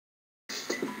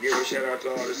Give a shout out to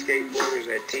all the skateboarders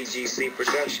at TGC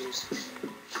Productions.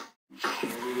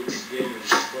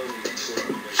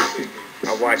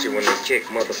 I watch it when they kick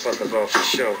motherfuckers off the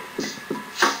show.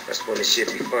 That's when the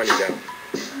shit be funny though.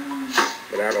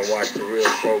 But I don't watch the real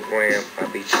program. I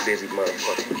be too busy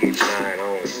motherfucking getting mine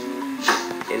on.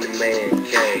 In the man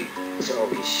cave,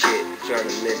 talking shit, trying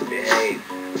to misbehave.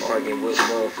 Arguing with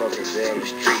motherfuckers down the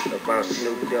street about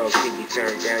Snoop Dogg. Can you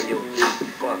turn down your beat?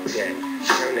 Fuck that.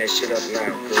 Turn that shit up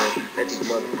loud, girl. Let these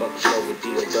motherfuckers know what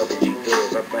D-O-double-G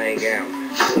does. I bang out.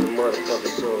 Till the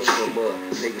motherfucking swords come up.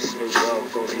 Nigga Snoop Dogg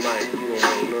go to mic. You don't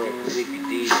want none. Cause if you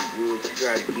did, you would. You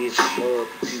try to get some love.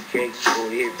 If you can't, just go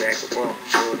ahead, back up off the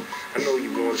floor. I know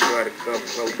you wanna try to come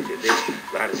close to this.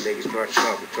 A lot of niggas try to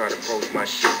talk and try to post my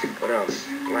shit. But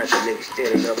like a nigga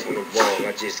standing up on the wall.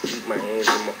 I just keep my hands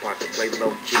in my pocket, play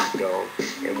low key, dog.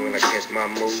 And when I catch my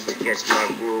move and catch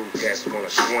my groove, that's when I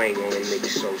swing on a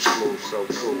nigga so smooth, so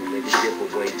cool. Nigga dip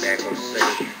away back on the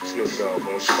scene. Snoop Dogg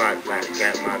on the spotlight,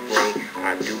 got my brain.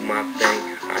 I do my thing.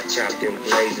 I chop them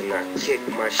blades and I kick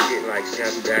my shit like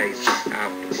 7 days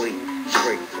out the week.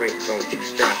 Break, don't you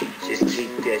stop. Just keep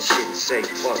that shit and say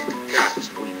fuck the cops.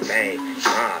 We bang,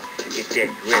 get that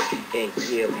grip and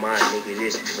give my nigga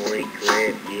this 20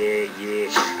 grand. Yeah.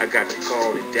 I got the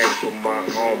call today from my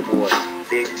homeboy.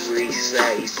 Big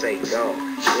Freestyle, he say, dog,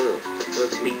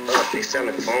 hook me up. They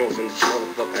selling phones in this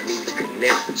motherfucker. I need to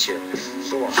connect with you.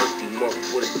 So I hooked him up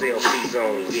with a selfie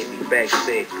zone. He hit me back,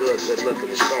 said, good looking,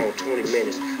 it's on 20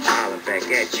 minutes. I holler back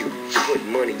at you, put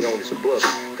money on this book,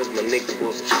 cause my nigga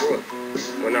was a crook.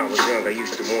 When I was young, I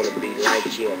used to want to be like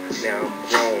him. Now I'm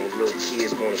grown, little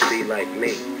kids want to be like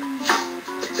me.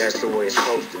 That's the way it's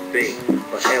supposed to be.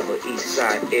 Forever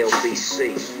Eastside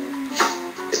LBC.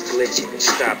 It's glitching and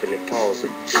stopping and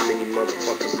pausing. Too many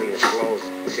motherfuckers in the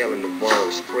closet. Telling the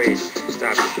world, spread it.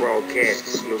 Stop the broadcast.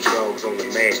 The Snoop Dogg's on the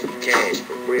mash with cash.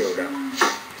 For real though.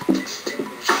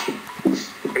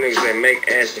 My niggas say make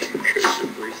Ashley Christian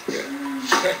freestyle.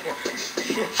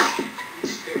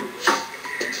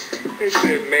 They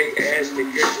said make Ashley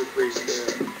Christian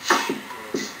freestyle.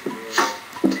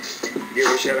 Give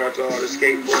a shout out to all the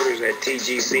skateboarders at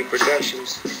TGC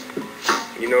Productions.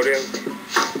 You know them?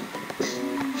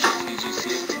 TGC.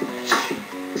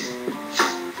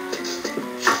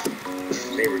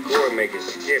 They record making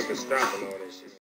skip and stopping all this.